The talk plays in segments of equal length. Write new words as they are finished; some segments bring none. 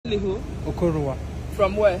Who? Okorowa.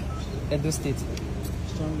 From where? Edo State.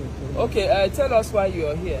 Okay, tell us why you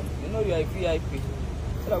are here. You know you are a VIP.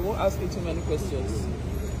 So I won't ask you too many questions.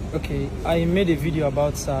 Okay, I made a video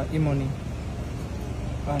about Emoney.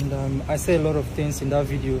 And I said a lot of things in that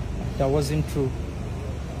video that wasn't true.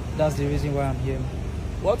 That's the reason why I'm here.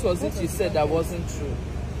 What was it you said that wasn't true?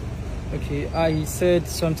 Okay, I said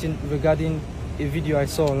something regarding a video I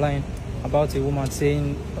saw online about a woman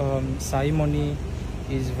saying Emoney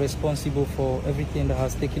is responsible for everything that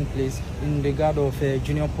has taken place in regard of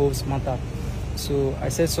Junior Pope's matter. So I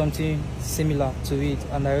said something similar to it,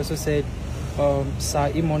 and I also said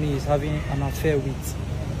Emoney is having an affair with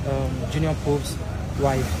Junior Pope's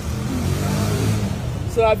wife.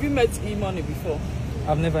 So have you met Emoney before?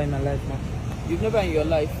 I've never in my life, man. You've never in your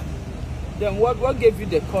life? Then what gave you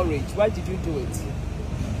the courage? Why did you do it?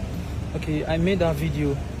 Okay, I made that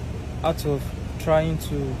video out of trying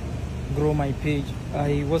to grow my page.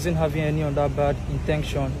 I wasn't having any other bad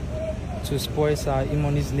intention to spoil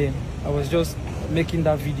Emoney's name. I was just making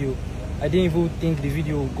that video. I didn't even think the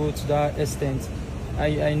video would go to that extent.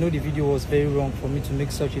 I know the video was very wrong for me to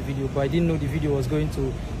make such a video, but I didn't know the video was going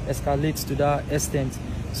to escalate to that extent.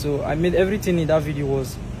 So I made everything in that video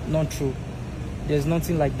was not true. There's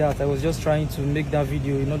nothing like that. I was just trying to make that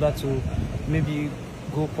video in order to maybe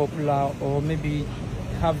go popular or maybe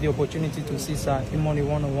have the opportunity to see Emoney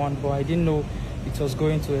one-on-one, but I didn't know it was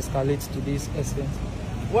going to escalate to this extent.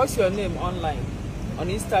 What's your name online? On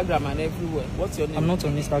Instagram and everywhere. What's your name? I'm not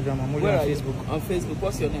on Instagram, I'm only on Facebook. On Facebook,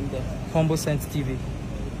 what's your name there? Humble Sense TV.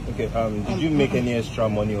 Okay, did you make any extra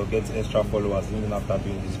money or get extra followers even after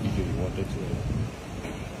doing this video you wanted to?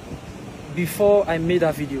 Before I made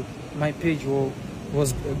that video, my page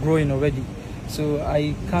was growing already. So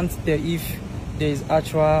I can't tell if there is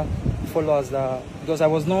actual followers that, because I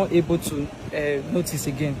was not able to notice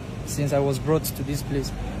again since I was brought to this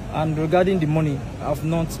place. And regarding the money, I've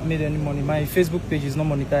not made any money. My Facebook page is not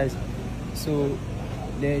monetized, so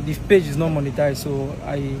the page is not monetized. So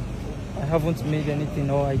I haven't made anything,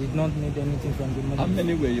 or I did not make anything from the money. How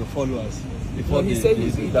many were your followers? Before he said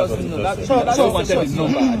he doesn't know. I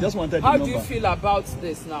just wanted How do you feel about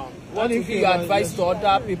this now? What would be your advice to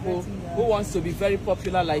other people who wants to be very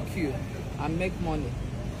popular like you and make money?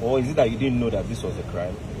 Or is it that you didn't know that this was a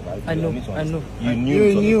crime? I know. You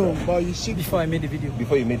knew, but you see, before I made the video.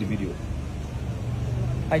 Before you made the video,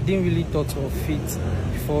 I didn't really thought of it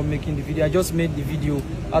before making the video. I just made the video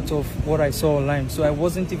out of what I saw online, so I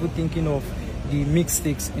wasn't even thinking of the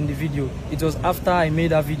mistakes in the video. It was after I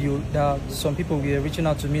made that video that some people were reaching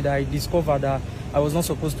out to me that I discovered that I was not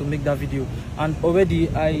supposed to make that video, and already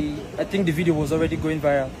I think the video was already going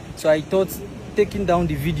viral. So I thought taking down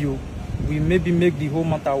the video will maybe make the whole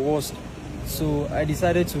matter worse. So I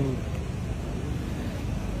decided to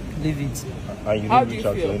leave it. And you didn't reach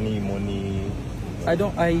out to any money?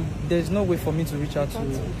 There's no way for me to reach out to.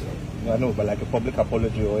 I know, but like a public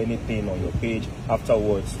apology or anything on your page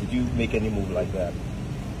afterwards, did you make any move like that?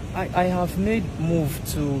 I have made move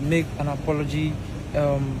to make an apology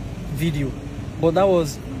video, but that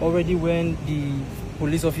was already when the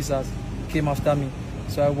police officers came after me.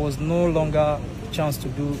 So I was no longer chance to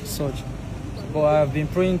do such. But I have been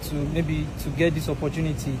praying to maybe to get this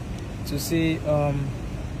opportunity to say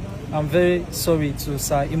I'm very sorry to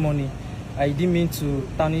Sir Emoney. I didn't mean to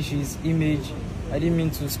tarnish his image. I didn't mean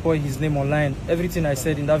to spoil his name online. Everything I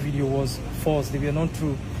said in that video was false. They were not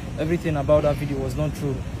true. Everything about that video was not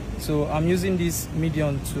true. So I'm using this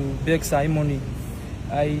medium to beg Sir Emoney.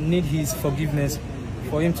 I need his forgiveness,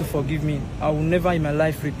 for him to forgive me. I will never in my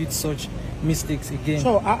life repeat such mistakes again.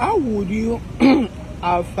 So how would you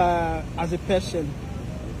as a person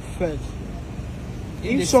first,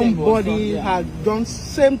 if somebody had done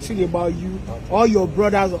same thing about you or your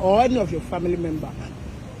brothers or any of your family member,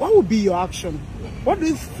 what would be your action? What do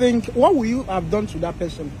you think, what would you have done to that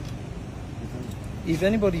person? If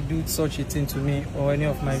anybody did such a thing to me or any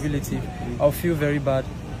of my relatives, I'll feel very bad,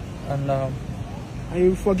 and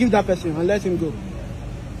you forgive that person and let him go.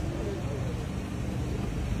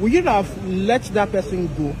 Would you have let that person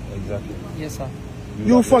go? Exactly. Yes, sir.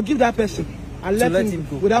 You forgive that person and let him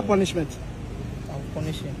go without punishment? I'll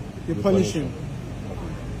punish him. You punish him.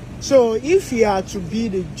 So if you are to be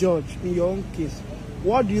the judge in your own case,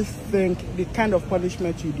 what do you think the kind of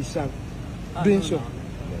punishment you deserve doing so?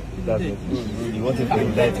 You wanted to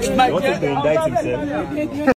indict himself.